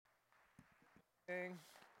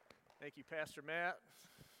Thank you, Pastor Matt.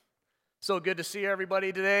 So good to see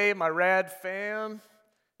everybody today, my Rad fam.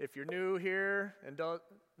 If you're new here and don't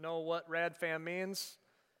know what Rad fam means,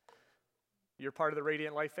 you're part of the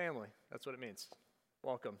Radiant Life family. That's what it means.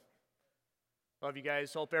 Welcome. Love you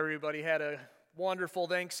guys. Hope everybody had a wonderful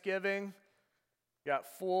Thanksgiving. Got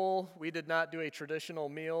full. We did not do a traditional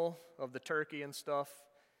meal of the turkey and stuff.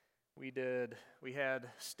 We had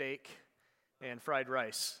steak and fried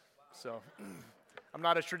rice. So I'm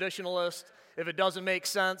not a traditionalist. If it doesn't make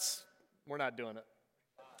sense, we're not doing it.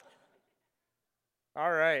 All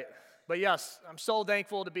right. But yes, I'm so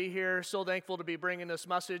thankful to be here, so thankful to be bringing this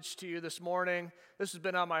message to you this morning. This has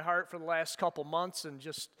been on my heart for the last couple months, and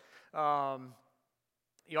just, I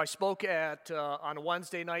spoke on a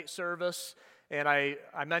Wednesday night service, and I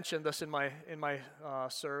mentioned this in my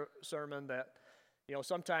sermon that,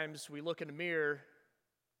 sometimes we look in the mirror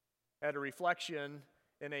at a reflection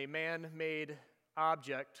in a man-made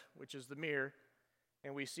object, which is the mirror,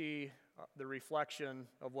 and we see the reflection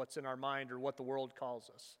of what's in our mind or what the world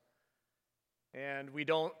calls us. And we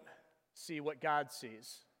don't see what God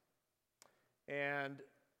sees. And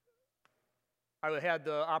I had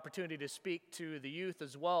the opportunity to speak to the youth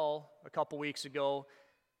as well a couple weeks ago,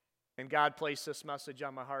 and God placed this message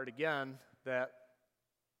on my heart again, that,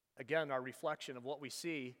 again, our reflection of what we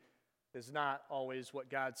see is not always what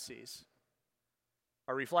God sees.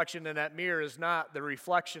 Our reflection in that mirror is not the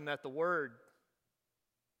reflection that the Word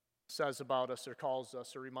says about us or calls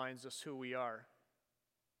us or reminds us who we are.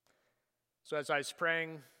 So as I was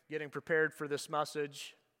praying, getting prepared for this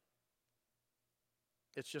message,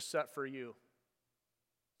 it's just set for you.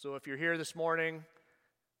 So if you're here this morning,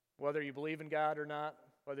 whether you believe in God or not,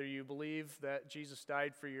 whether you believe that Jesus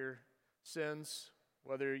died for your sins,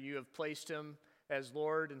 whether you have placed Him as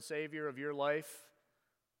Lord and Savior of your life,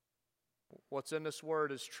 what's in this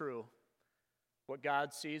Word is true. What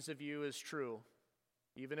God sees of you is true.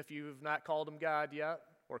 Even if you've not called Him God yet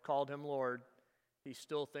or called Him Lord, He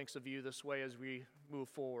still thinks of you this way as we move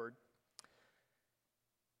forward.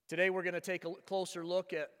 Today we're going to take a closer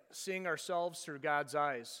look at seeing ourselves through God's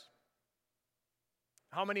eyes.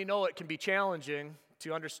 How many know it can be challenging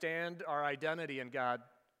to understand our identity in God?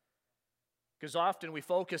 Because often we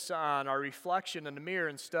focus on our reflection in the mirror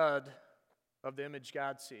instead of the image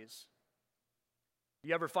God sees.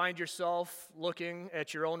 You ever find yourself looking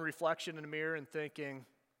at your own reflection in the mirror and thinking,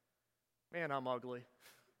 man, I'm ugly.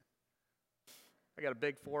 I got a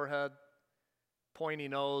big forehead, pointy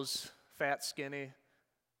nose, fat, skinny.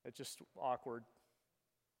 It's just awkward.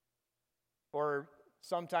 Or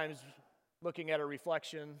sometimes looking at a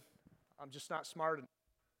reflection, I'm just not smart enough.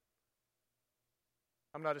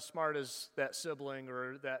 I'm not as smart as that sibling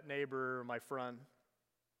or that neighbor or my friend.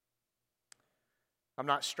 I'm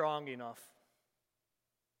not strong enough.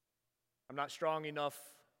 I'm not strong enough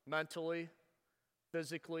mentally,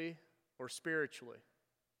 physically, or spiritually.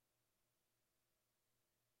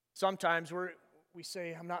 Sometimes we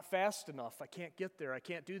say, I'm not fast enough. I can't get there. I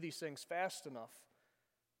can't do these things fast enough.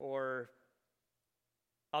 Or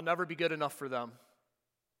I'll never be good enough for them.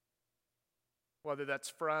 Whether that's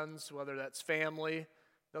friends, whether that's family,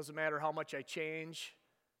 doesn't matter how much I change,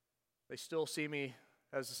 they still see me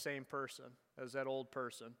as the same person, as that old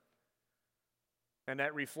person. And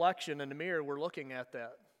that reflection in the mirror, we're looking at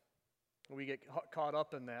that. We get caught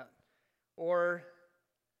up in that. Or,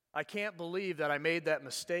 I can't believe that I made that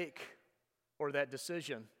mistake or that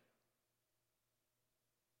decision.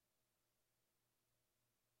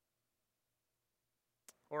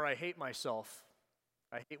 Or I hate myself.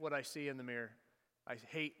 I hate what I see in the mirror. I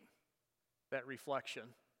hate that reflection.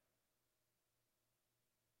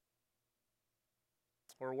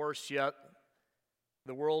 Or worse yet,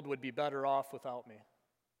 the world would be better off without me.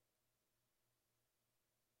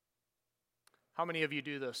 How many of you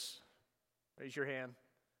do this? Raise your hand.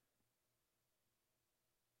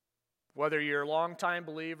 Whether you're a long-time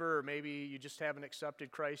believer or maybe you just haven't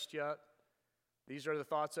accepted Christ yet, these are the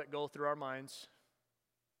thoughts that go through our minds.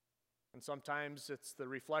 And sometimes it's the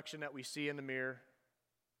reflection that we see in the mirror.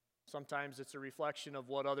 Sometimes it's a reflection of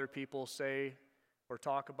what other people say or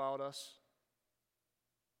talk about us.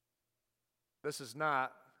 This is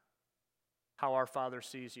not how our Father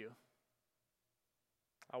sees you.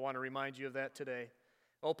 I want to remind you of that today.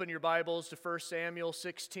 Open your Bibles to 1 Samuel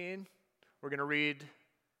 16. We're going to read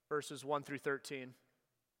verses 1 through 13.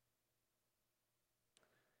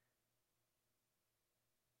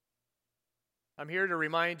 I'm here to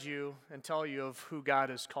remind you and tell you of who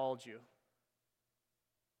God has called you.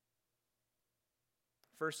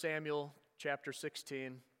 1 Samuel chapter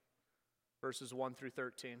 16, verses 1 through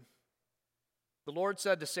 13. The Lord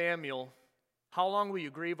said to Samuel, "How long will you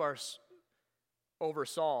grieve over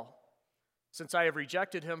Saul, since I have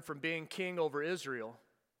rejected him from being king over Israel.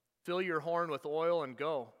 Fill your horn with oil and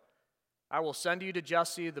go. I will send you to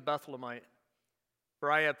Jesse the Bethlehemite,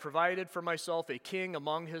 for I have provided for myself a king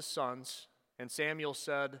among his sons. And Samuel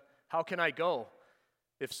said, How can I go?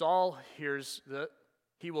 If Saul hears that,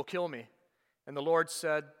 he will kill me. And the Lord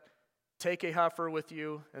said, Take a heifer with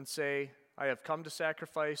you and say, I have come to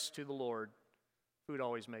sacrifice to the Lord. Food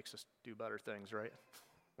always makes us do better things, right?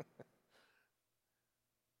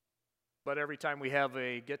 But every time we have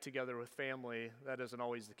a get-together with family, that isn't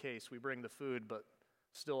always the case. We bring the food, but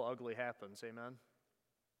still ugly happens. Amen?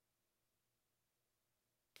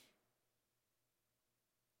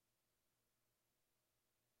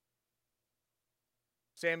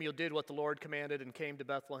 Samuel did what the Lord commanded and came to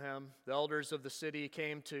Bethlehem. The elders of the city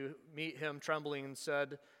came to meet him trembling and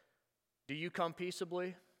said, Do you come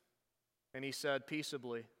peaceably? And he said,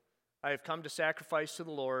 Peaceably. I have come to sacrifice to the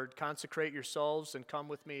Lord. Consecrate yourselves and come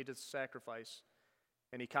with me to the sacrifice.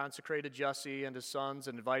 And he consecrated Jesse and his sons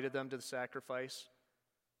and invited them to the sacrifice.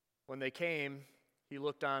 When they came, he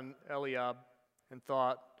looked on Eliab and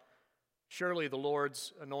thought, Surely the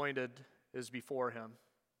Lord's anointed is before him.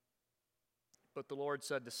 But the Lord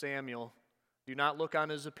said to Samuel, Do not look on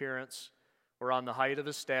his appearance or on the height of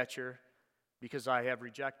his stature, because I have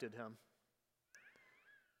rejected him.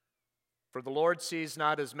 For the Lord sees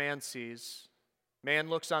not as man sees. Man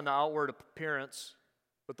looks on the outward appearance,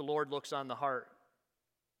 but the Lord looks on the heart.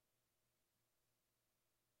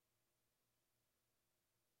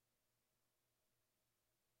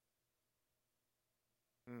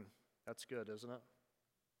 That's good, isn't it?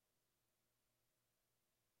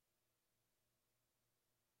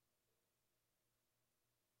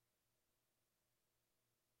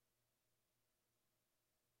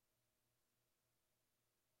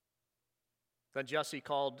 Then Jesse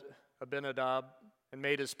called Abinadab and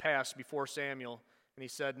made his pass before Samuel. And he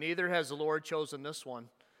said, Neither has the Lord chosen this one.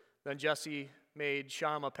 Then Jesse made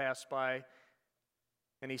Shammah pass by,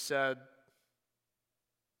 and he said,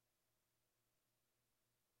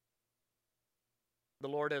 The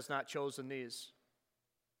Lord has not chosen these.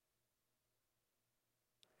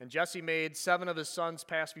 And Jesse made 7 of his sons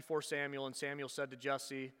pass before Samuel, and Samuel said to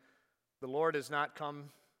Jesse, The Lord has not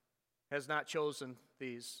chosen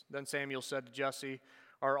these. Then Samuel said to Jesse,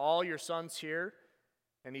 Are all your sons here?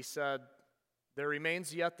 And he said, There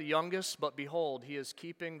remains yet the youngest, but behold, he is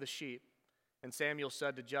keeping the sheep. And Samuel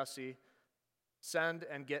said to Jesse, Send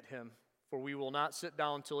and get him, for we will not sit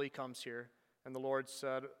down till he comes here. And the Lord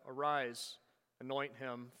said, Arise, anoint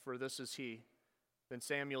him, for this is he. Then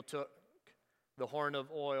Samuel took the horn of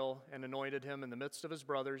oil and anointed him in the midst of his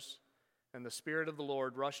brothers. And the Spirit of the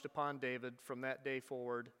Lord rushed upon David from that day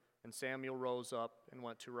forward. And Samuel rose up and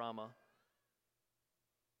went to Ramah.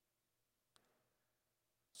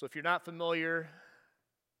 So if you're not familiar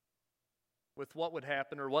with what would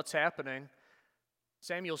happen or what's happening,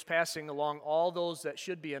 Samuel's passing along all those that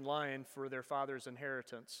should be in line for their father's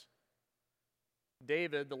inheritance.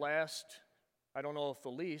 David, the last, I don't know if the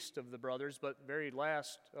least of the brothers, but very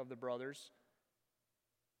last of the brothers,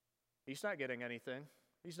 he's not getting anything.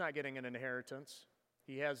 He's not getting an inheritance.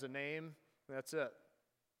 He has a name, that's it.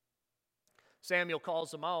 Samuel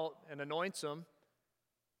calls him out and anoints him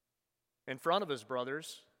in front of his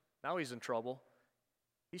brothers. Now he's in trouble.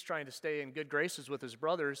 He's trying to stay in good graces with his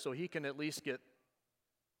brothers so he can at least get,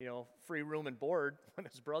 free room and board when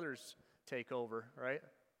his brothers take over, right?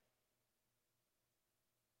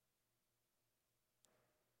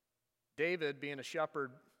 David, being a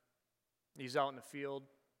shepherd, he's out in the field.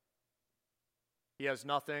 He has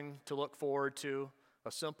nothing to look forward to,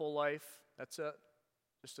 a simple life, that's it,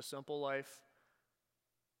 just a simple life.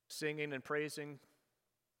 Singing and praising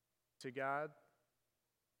to God.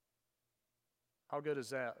 How good is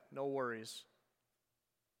that? No worries.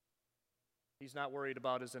 He's not worried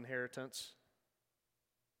about his inheritance.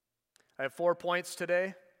 I have 4 points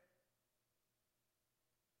today.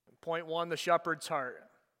 Point 1, the shepherd's heart.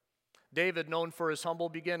 David, known for his humble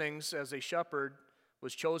beginnings as a shepherd,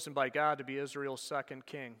 was chosen by God to be Israel's second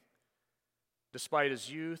king. Despite his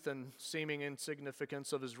youth and seeming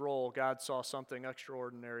insignificance of his role, God saw something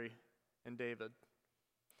extraordinary in David,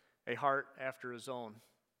 a heart after his own.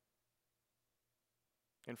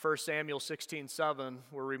 In 1 Samuel 16:7,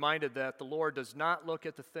 we're reminded that the Lord does not look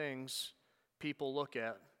at the things people look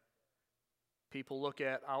at. People look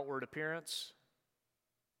at outward appearance,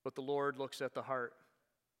 but the Lord looks at the heart.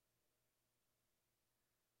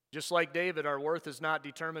 Just like David, our worth is not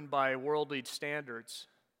determined by worldly standards.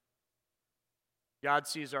 God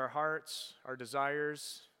sees our hearts, our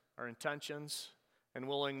desires, our intentions, and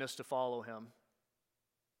willingness to follow him.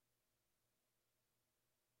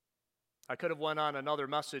 I could have went on another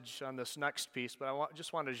message on this next piece, but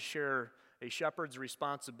just wanted to share a shepherd's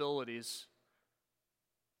responsibilities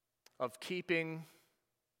of keeping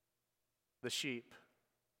the sheep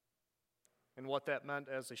and what that meant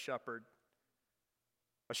as a shepherd.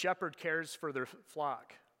 A shepherd cares for their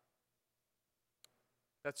flock.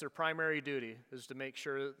 That's their primary duty, is to make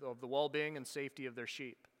sure of the well-being and safety of their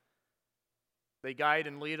sheep. They guide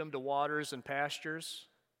and lead them to waters and pastures.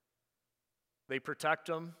 They protect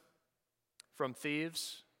them from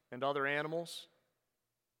thieves and other animals.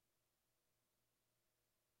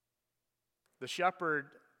 The shepherd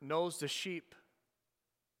knows the sheep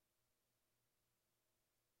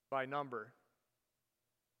by number,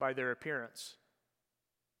 by their appearance.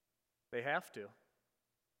 They have to.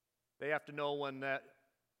 They have to know when that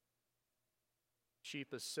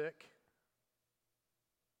sheep is sick,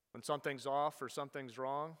 when something's off or something's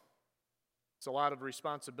wrong. It's a lot of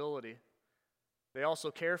responsibility. They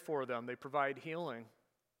also care for them. They provide healing.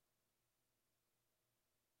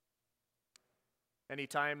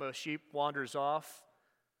 Anytime a sheep wanders off,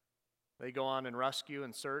 they go on and rescue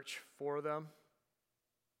and search for them.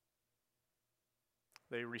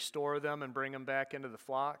 They restore them and bring them back into the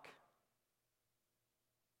flock.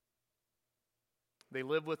 They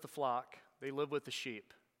live with the flock. They live with the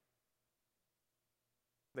sheep.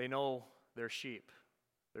 They know their sheep.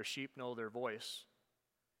 Their sheep know their voice.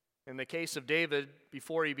 In the case of David,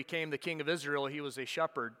 before he became the king of Israel, he was a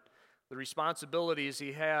shepherd. The responsibilities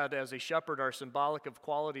he had as a shepherd are symbolic of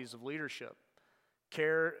qualities of leadership,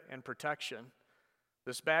 care, and protection.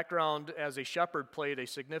 This background as a shepherd played a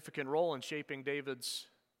significant role in shaping David's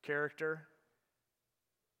character,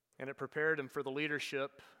 and it prepared him for the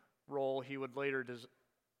leadership role he would later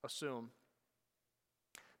assume.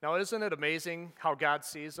 Now, isn't it amazing how God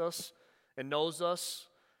sees us and knows us,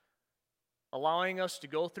 allowing us to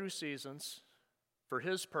go through seasons for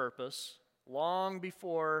His purpose long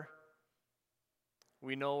before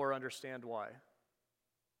we know or understand why?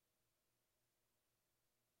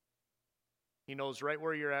 He knows right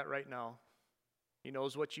where you're at right now. He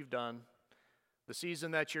knows what you've done. The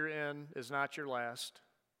season that you're in is not your last.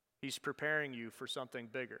 He's preparing you for something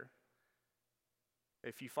bigger.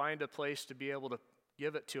 If you find a place to be able to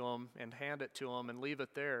give it to Him and hand it to Him and leave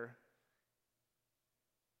it there,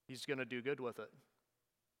 He's going to do good with it.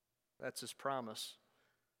 That's His promise.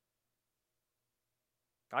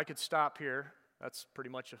 I could stop here. That's pretty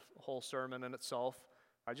much a whole sermon in itself.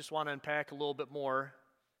 I just want to unpack a little bit more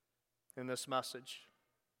in this message.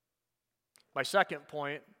 My second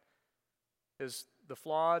point is the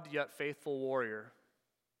flawed yet faithful warrior.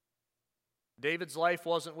 David's life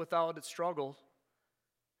wasn't without its struggle.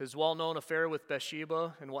 His well-known affair with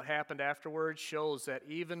Bathsheba and what happened afterwards shows that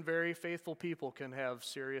even very faithful people can have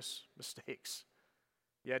serious mistakes.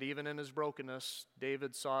 Yet even in his brokenness,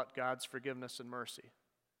 David sought God's forgiveness and mercy.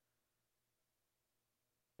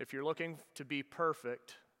 If you're looking to be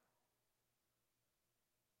perfect,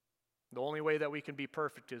 the only way that we can be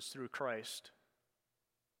perfect is through Christ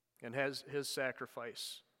and His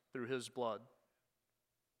sacrifice, through His blood.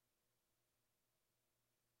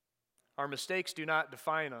 Our mistakes do not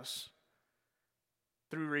define us.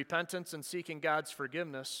 Through repentance and seeking God's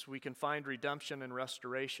forgiveness, we can find redemption and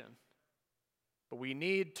restoration. But we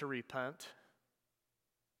need to repent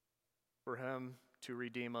for Him to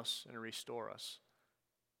redeem us and restore us.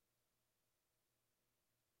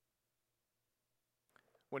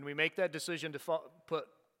 When we make that decision to put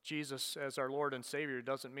Jesus as our Lord and Savior, it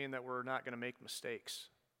doesn't mean that we're not going to make mistakes.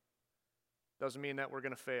 It doesn't mean that we're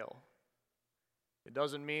going to fail. It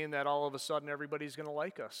doesn't mean that all of a sudden everybody's going to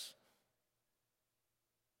like us.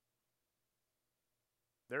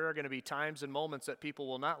 There are going to be times and moments that people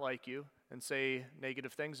will not like you and say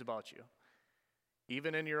negative things about you.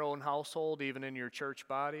 Even in your own household, even in your church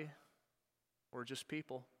body, we're just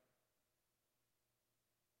people.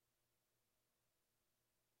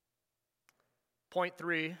 Point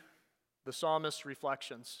 3, the psalmist's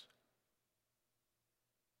reflections.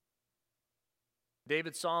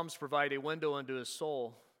 David's psalms provide a window into his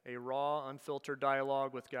soul, a raw, unfiltered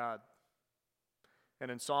dialogue with God.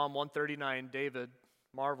 And in Psalm 139, David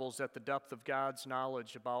marvels at the depth of God's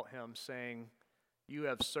knowledge about him, saying, "You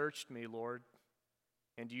have searched me, Lord,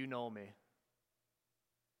 and you know me."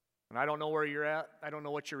 And I don't know where you're at. I don't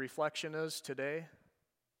know what your reflection is today.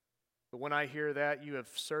 But when I hear that, "You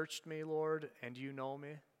have searched me, Lord, and you know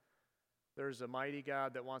me," there's a mighty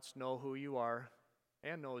God that wants to know who you are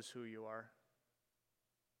and knows who you are.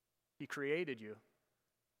 He created you.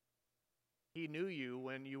 He knew you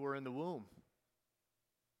when you were in the womb.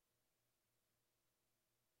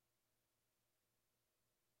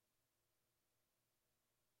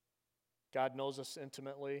 God knows us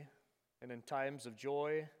intimately. And in times of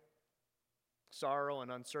joy, sorrow,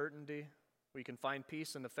 and uncertainty, we can find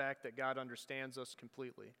peace in the fact that God understands us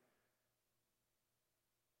completely.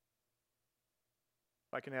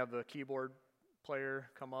 If I can have the keyboard player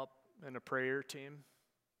come up and a prayer team.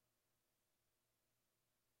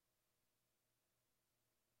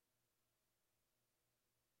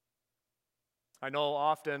 I know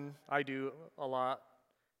often I do a lot,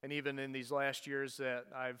 and even in these last years that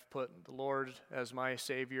I've put the Lord as my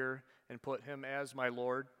Savior and put Him as my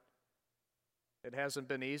Lord, it hasn't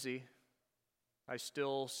been easy. I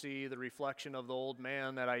still see the reflection of the old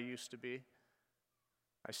man that I used to be.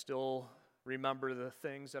 I still remember the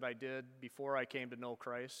things that I did before I came to know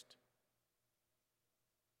Christ.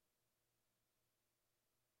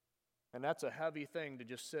 And that's a heavy thing to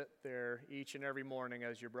just sit there each and every morning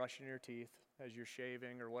as you're brushing your teeth, as you're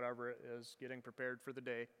shaving or whatever it is, getting prepared for the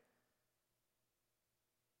day,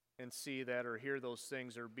 and see that or hear those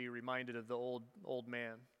things or be reminded of the old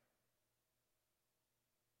man.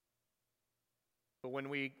 But when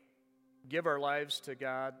we give our lives to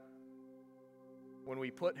God, when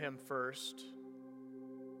we put Him first,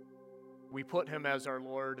 we put Him as our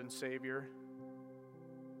Lord and Savior.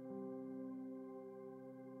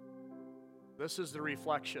 This is the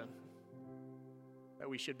reflection that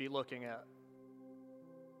we should be looking at.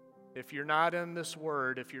 If you're not in this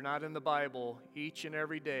Word, if you're not in the Bible each and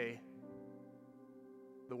every day,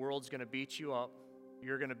 the world's going to beat you up.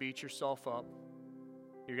 You're going to beat yourself up.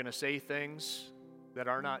 You're going to say things that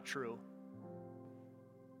are not true.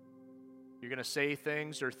 You're going to say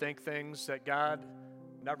things or think things that God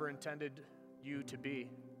never intended you to be.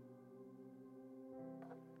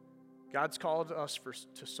 God's called us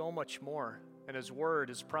to so much more. And His Word,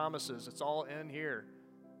 His promises, it's all in here.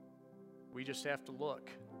 We just have to look.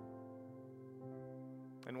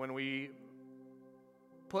 And when we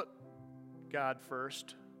put God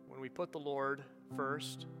first, when we put the Lord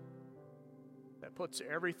first, that puts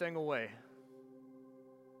everything away.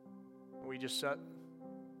 We just set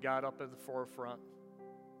God up at the forefront.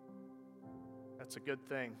 That's a good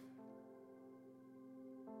thing.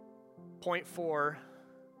 Point 4,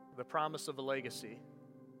 the promise of a legacy.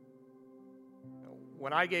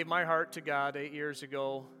 When I gave my heart to God 8 years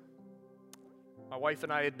ago, my wife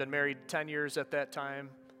and I had been married 10 years at that time.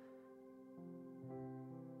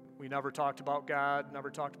 We never talked about God, never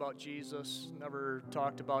talked about Jesus, never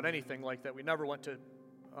talked about anything like that. We never went to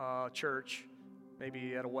church,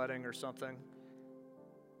 maybe at a wedding or something.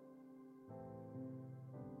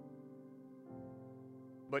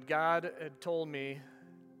 But God had told me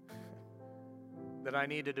that I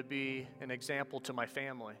needed to be an example to my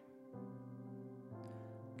family.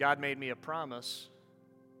 God made me a promise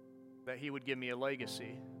that He would give me a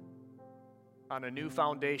legacy on a new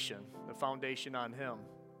foundation, the foundation on Him.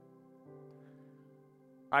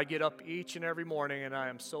 I get up each and every morning and I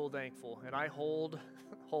am so thankful, and I hold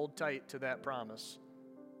tight to that promise.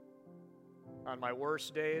 On my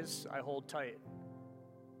worst days, I hold tight.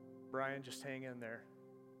 Brian, just hang in there.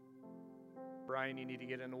 Brian, you need to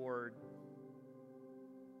get in the Word.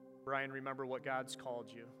 Brian, remember what God's called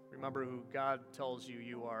you. Remember who God tells you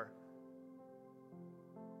you are.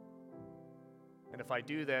 And if I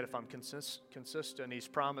do that, if I'm consistent, He's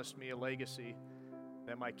promised me a legacy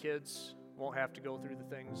that my kids won't have to go through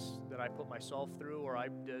the things that I put myself through, or I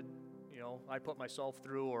put myself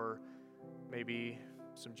through, or maybe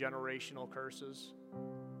some generational curses,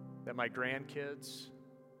 that my grandkids,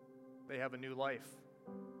 they have a new life.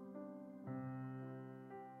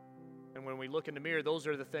 And when we look in the mirror, those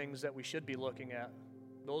are the things that we should be looking at.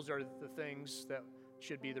 Those are the things that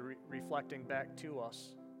should be reflecting back to us.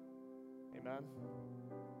 Amen.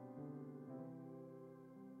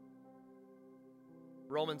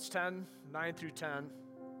 Romans 10, 9 through 10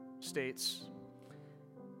 states,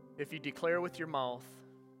 if you declare with your mouth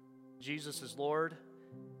Jesus is Lord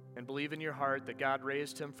and believe in your heart that God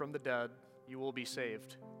raised Him from the dead, you will be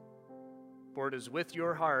saved. For it is with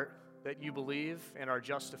your heart that you believe and are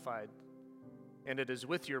justified, and it is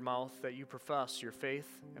with your mouth that you profess your faith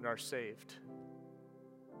and are saved.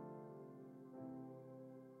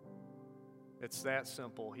 It's that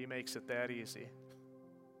simple. He makes it that easy.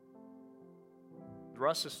 The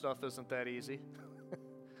rest of the stuff isn't that easy.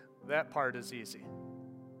 That part is easy.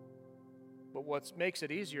 But what makes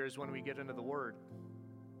it easier is when we get into the Word.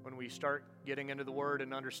 When we start getting into the Word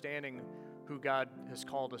and understanding who God has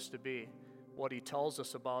called us to be, what He tells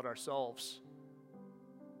us about ourselves.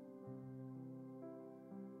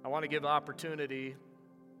 I want to give opportunity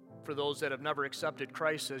for those that have never accepted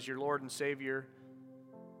Christ as your Lord and Savior,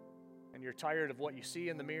 and you're tired of what you see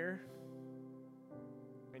in the mirror,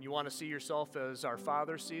 and you want to see yourself as our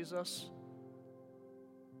Father sees us.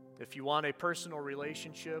 If you want a personal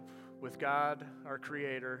relationship with God, our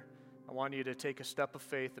Creator, I want you to take a step of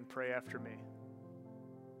faith and pray after me.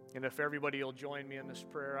 And if everybody will join me in this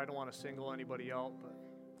prayer, I don't want to single anybody out, but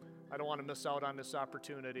I don't want to miss out on this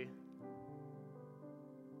opportunity.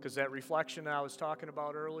 Because that reflection I was talking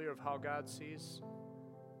about earlier of how God sees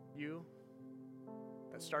you,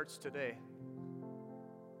 that starts today.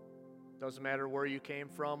 Doesn't matter where you came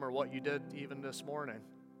from or what you did even this morning,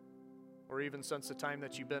 or even since the time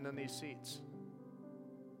that you've been in these seats.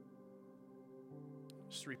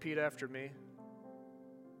 Just repeat after me.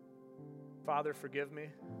 Father, forgive me.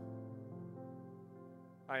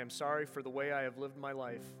 I am sorry for the way I have lived my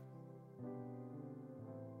life.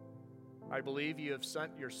 I believe you have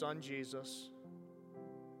sent your Son, Jesus,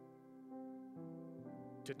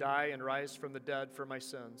 to die and rise from the dead for my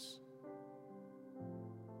sins.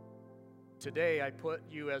 Today, I put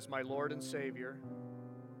you as my Lord and Savior.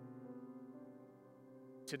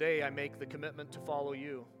 Today, I make the commitment to follow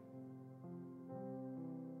you.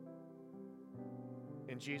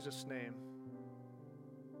 In Jesus' name.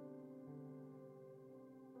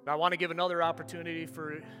 Now, I want to give another opportunity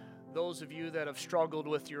for those of you that have struggled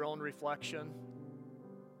with your own reflection.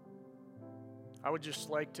 I would just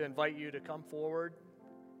like to invite you to come forward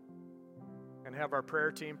and have our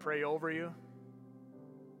prayer team pray over you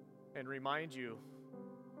and remind you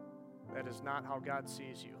that is not how God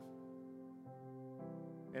sees you.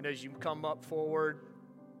 And as you come up forward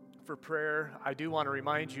for prayer, I do want to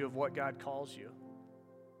remind you of what God calls you.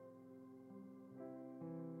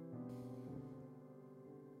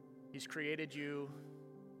 He's created you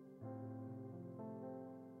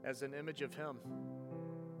as an image of Him.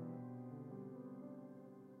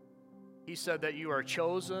 He said that you are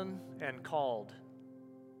chosen and called.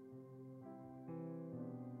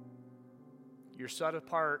 You're set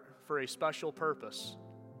apart for a special purpose.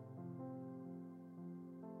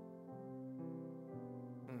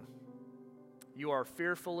 You are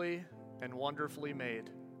fearfully and wonderfully made.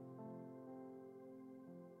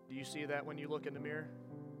 Do you see that when you look in the mirror?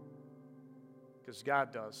 Because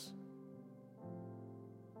God does.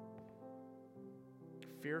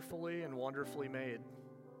 Fearfully and wonderfully made.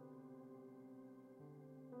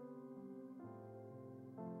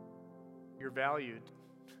 You're valued.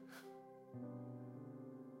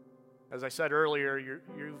 As I said earlier,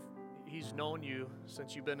 He's known you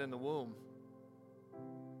since you've been in the womb.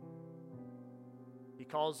 He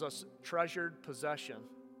calls us treasured possession.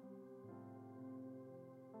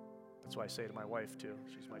 That's why I say to my wife too,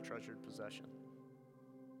 she's my treasured possession.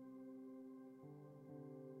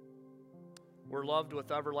 We're loved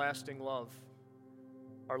with everlasting love.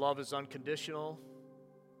 Our love is unconditional,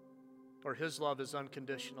 or His love is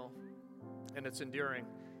unconditional, and it's enduring.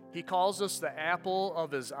 He calls us the apple of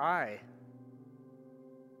His eye.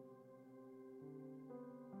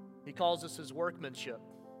 He calls us His workmanship.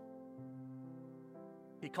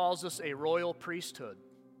 He calls us a royal priesthood.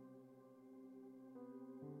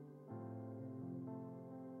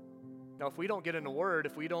 Now, if we don't get in the Word,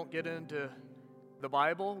 if we don't get into the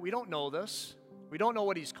Bible, we don't know this. We don't know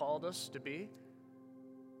what He's called us to be.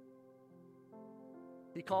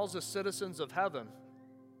 He calls us citizens of heaven.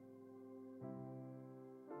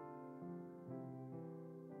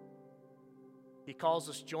 He calls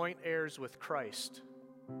us joint heirs with Christ.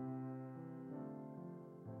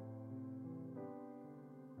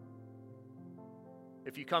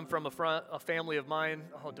 If you come from a family of mine,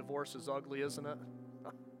 divorce is ugly, isn't it?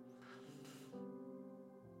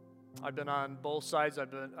 I've been on both sides.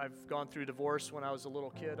 I've gone through divorce when I was a little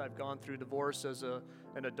kid. I've gone through divorce as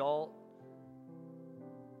an adult.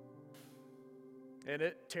 And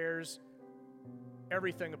it tears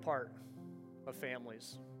everything apart of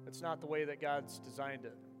families. It's not the way that God's designed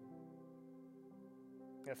it.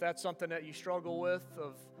 If that's something that you struggle with,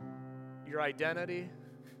 of your identity,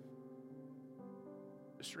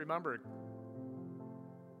 just remember,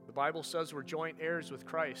 the Bible says we're joint heirs with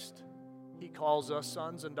Christ. He calls us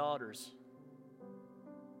sons and daughters.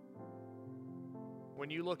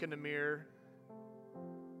 When you look in the mirror,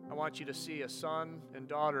 I want you to see a son and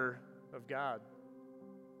daughter of God,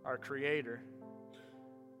 our Creator.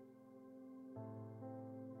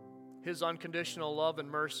 His unconditional love and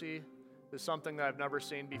mercy is something that I've never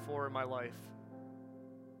seen before in my life.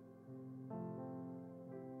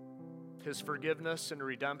 His forgiveness and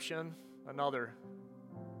redemption, another.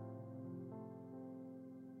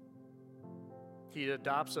 He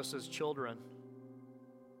adopts us as children.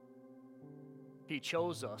 He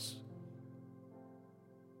chose us.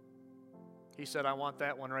 He said, I want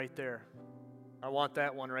that one right there. I want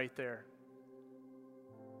that one right there.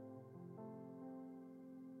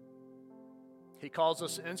 He calls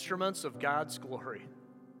us instruments of God's glory.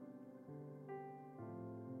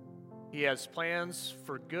 He has plans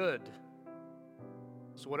for good.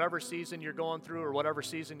 So whatever season you're going through or whatever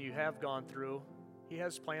season you have gone through, He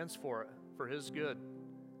has plans for it, for His good.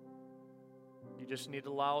 You just need to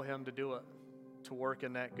allow Him to do it, to work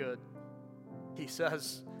in that good. He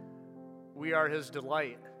says we are His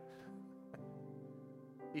delight.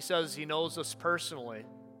 He says He knows us personally.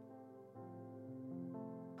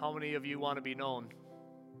 How many of you want to be known?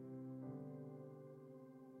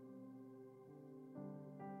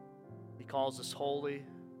 He calls us holy.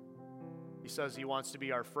 He says He wants to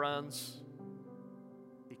be our friends.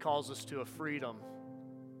 He calls us to a freedom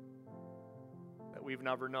that we've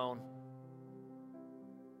never known.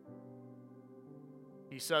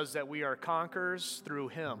 He says that we are conquerors through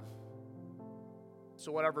Him.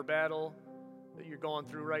 So whatever battle that you're going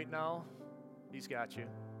through right now, He's got you.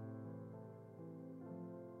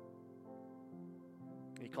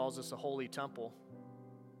 He calls us a holy temple.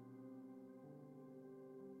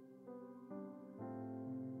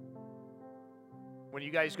 When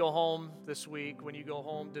you guys go home this week, when you go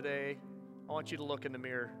home today, I want you to look in the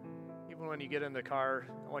mirror. Even when you get in the car,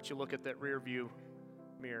 I want you to look at that rear view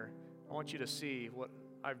mirror. I want you to see what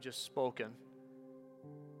I've just spoken.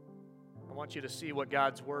 I want you to see what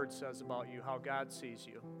God's Word says about you, how God sees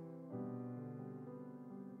you.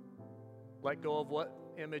 Let go of what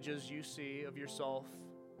images you see of yourself,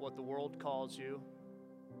 what the world calls you.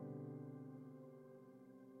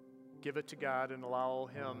 Give it to God and allow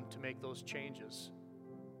Him to make those changes.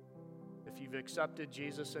 If you've accepted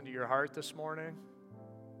Jesus into your heart this morning,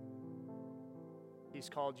 He's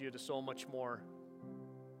called you to so much more.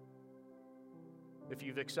 If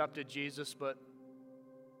you've accepted Jesus but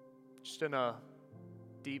just in a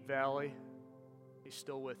deep valley, He's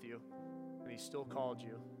still with you and He's still called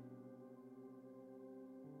you.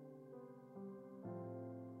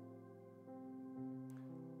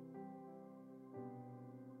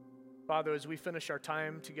 Father, as we finish our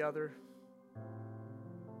time together,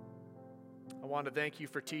 I want to thank You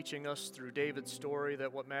for teaching us through David's story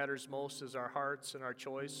that what matters most is our hearts and our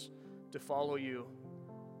choice to follow You.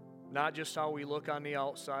 Not just how we look on the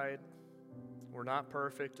outside. We're not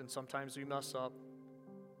perfect and sometimes we mess up.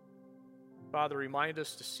 Father, remind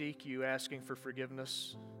us to seek You, asking for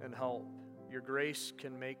forgiveness and help. Your grace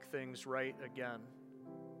can make things right again.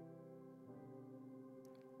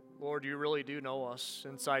 Lord, You really do know us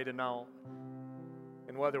inside and out.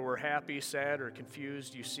 And whether we're happy, sad, or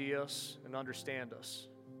confused, You see us and understand us.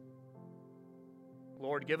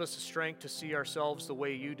 Lord, give us the strength to see ourselves the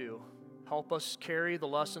way You do. Help us carry the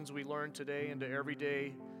lessons we learned today into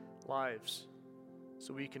everyday lives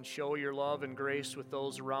so we can show Your love and grace with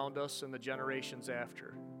those around us and the generations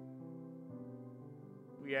after.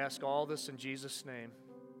 We ask all this in Jesus' name.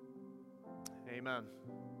 Amen.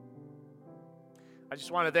 I just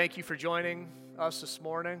want to thank you for joining us this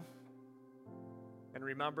morning. And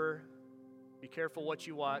remember, be careful what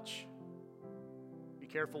you watch. Be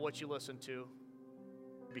careful what you listen to.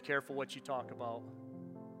 Be careful what you talk about.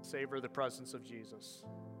 Savor the presence of Jesus.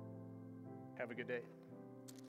 Have a good day.